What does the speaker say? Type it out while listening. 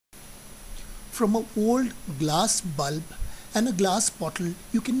From an old glass bulb and a glass bottle,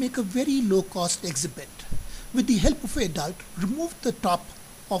 you can make a very low-cost exhibit. With the help of an adult, remove the top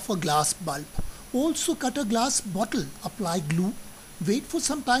of a glass bulb. Also cut a glass bottle, apply glue, wait for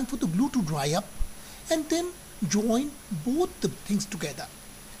some time for the glue to dry up, and then join both the things together.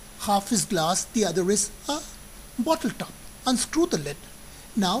 Half is glass, the other is a bottle top. Unscrew the lid.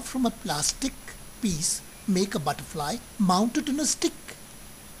 Now from a plastic piece, make a butterfly, mount it in a stick,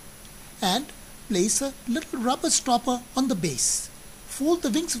 and place a little rubber stopper on the base. Fold the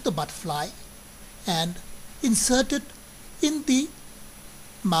wings of the butterfly and insert it in the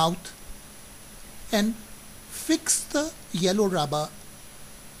mouth and fix the yellow rubber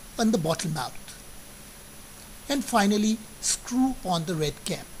on the bottle mouth. And finally screw on the red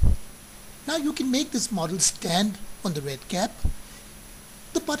cap. Now you can make this model stand on the red cap.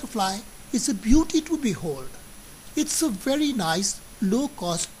 The butterfly is a beauty to behold. It's a very nice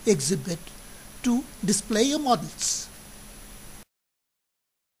low-cost exhibit to display your models.